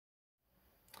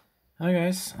Hi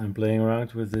guys, I'm playing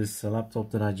around with this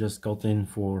laptop that I just got in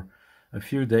for a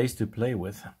few days to play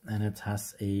with, and it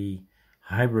has a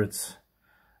hybrid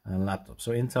laptop.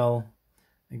 So Intel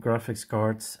graphics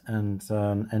cards and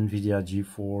NVIDIA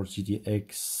GeForce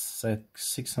GTX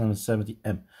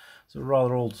 670M. It's a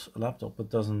rather old laptop,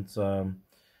 but doesn't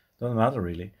matter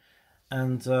really.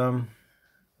 And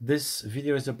this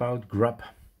video is about grub.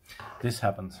 This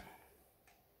happened.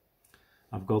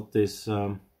 I've got this.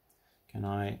 Can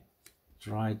I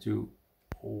try to,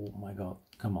 oh my god,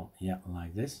 come on, yeah,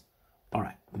 like this. All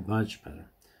right, much better.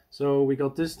 So we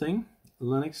got this thing,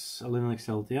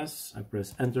 Linux-lts. I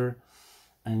press enter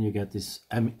and you get this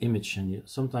image, and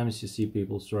sometimes you see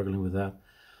people struggling with that.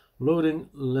 Loading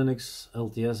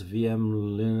Linux-lts VM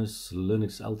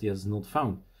Linux-lts not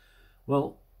found.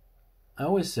 Well, I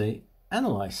always say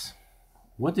analyze.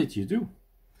 What did you do?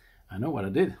 I know what I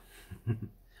did.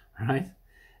 Right?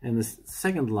 And the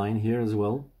second line here as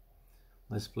well,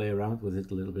 let's play around with it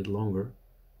a little bit longer.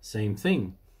 Same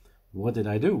thing. What did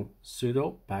I do?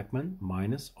 Sudo pacman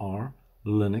 -r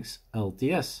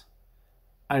Linux-lts.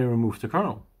 I removed the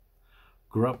kernel.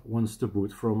 Grub wants to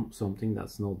boot from something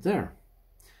that's not there.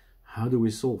 How do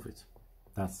we solve it?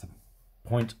 That's the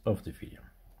point of the video.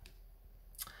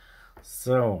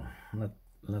 So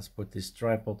let's put this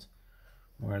tripod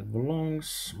where it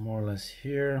belongs, more or less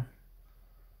here.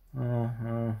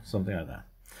 Something like that.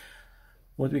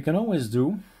 What we can always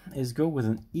do is go with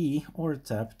an E or a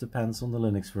tab, depends on the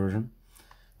Linux version,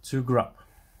 to grub,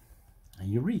 and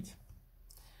you read.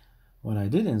 What I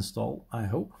did install, I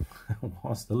hope,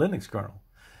 was the Linux kernel.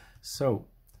 So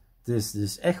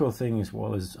this echo thing is,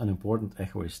 well, is unimportant.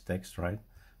 Echo is text, right?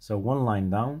 So one line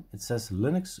down it says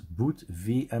Linux boot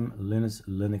VM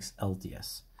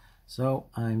Linux-lts. So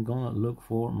I'm gonna look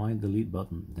for my delete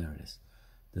button. There it is.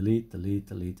 Delete, delete,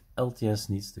 delete. LTS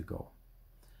needs to go.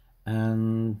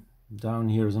 And down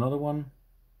here is another one,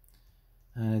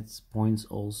 and it points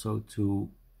also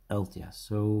to LTS.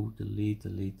 So delete,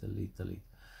 delete, delete, delete.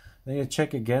 Then you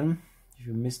check again if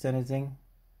you missed anything.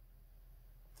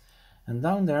 And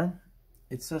down there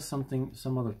it says something,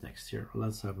 some other text here.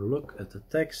 Let's have a look at the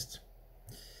text.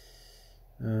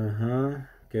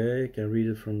 Okay, you can read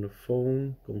it from the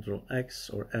phone. Control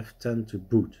X or F10 to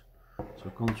boot.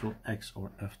 So Control X or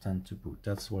F10 to boot.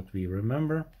 That's what we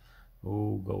remember.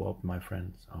 Oh, go up, my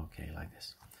friend. Okay, like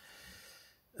this.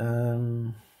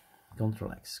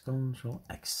 Control X, Control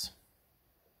X.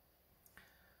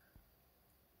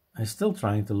 I'm still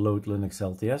trying to load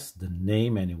Linux-lts. The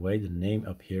name anyway, the name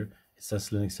up here, it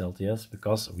says Linux-lts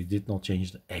because we did not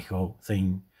change the echo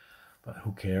thing. But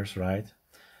who cares, right?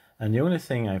 And the only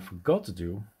thing I forgot to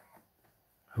do,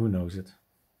 who knows it?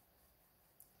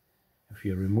 If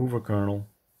you remove a kernel,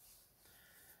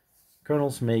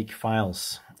 kernels make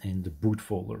files in the boot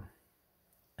folder,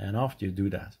 and after you do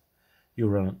that you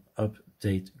run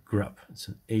update-grub. It's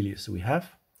an alias we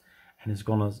have, and it's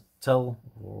gonna tell,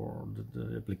 or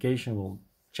the application will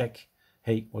check,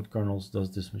 hey, what kernels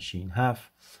does this machine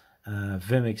have.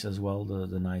 Vimix as well,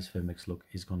 the nice Vimix look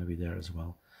is gonna be there as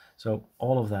well. So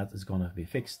all of that is gonna be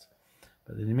fixed,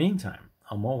 but in the meantime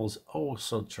I'm always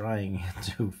also trying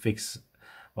to fix,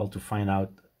 well, to find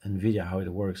out NVIDIA how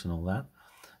it works and all that.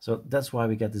 So that's why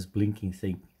we get this blinking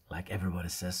thing, like everybody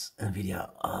says, NVIDIA,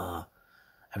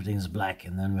 everything is black,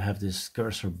 and then we have this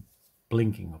cursor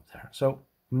blinking up there. So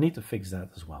we need to fix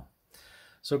that as well.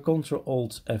 So Control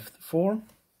Alt F4,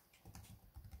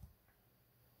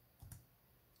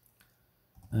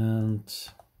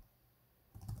 and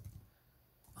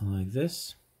like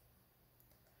this.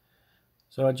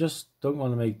 So I just don't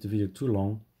want to make the video too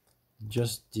long.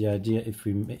 Just the idea, if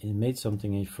we made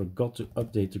something and you forgot to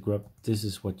update the grub, this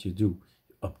is what you do.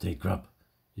 You update grub.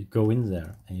 You go in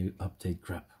there and you update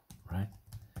grub, right?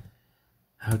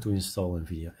 How to install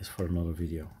NVIDIA is for another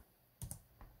video.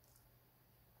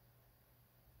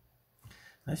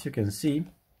 As you can see,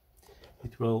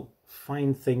 it will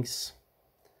find things,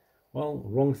 well,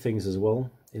 wrong things as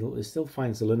well. It still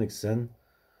finds the Linux Zen.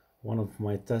 One of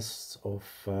my tests of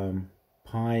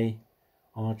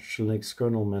ArcoLinux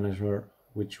kernel manager,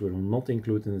 which will not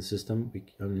include in the system. We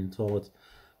can install it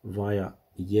via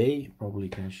Yay. Probably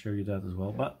can show you that as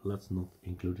well, but let's not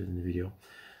include it in the video.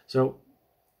 So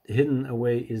hidden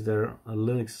away is there a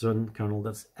Linux Zen kernel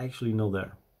that's actually not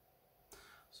there.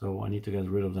 So I need to get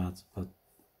rid of that, but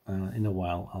in a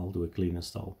while I'll do a clean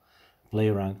install, play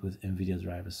around with NVIDIA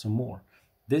drivers some more.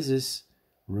 This is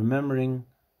remembering,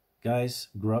 guys,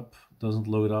 grub doesn't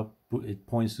load up, it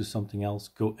points to something else,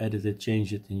 go edit it,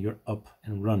 change it, and you're up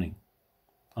and running.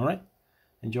 All right,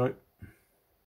 enjoy.